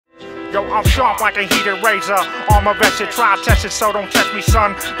Yo, I'm sharp like a heated razor. Armor vested, try test it, so don't test me,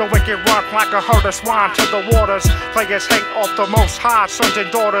 son. The wicked run like a herd of swine to the waters. Players hate off the most high, sons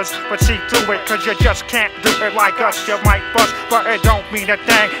and daughters. But see through it, cause you just can't do it like us. You might bust, but it don't mean a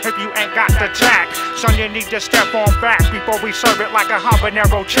thing if you ain't got the tact. Son, you need to step on back before we serve it like a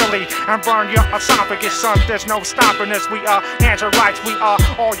habanero chili and burn your esophagus, son. There's no stopping us. We are hands of rights. We are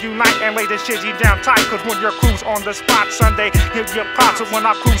all unite and lay this shizzy down tight. Cause when your crew's on the spot, Sunday, give your pots. And when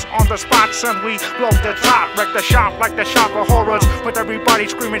I cruise on the spot, son, we blow the top, wreck the shop like the shop of horrors. With everybody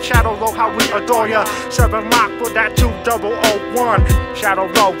screaming Shadow Low, how we adore ya. 7 lock for that 2001. Shadow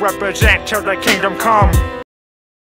Low represent till the kingdom come.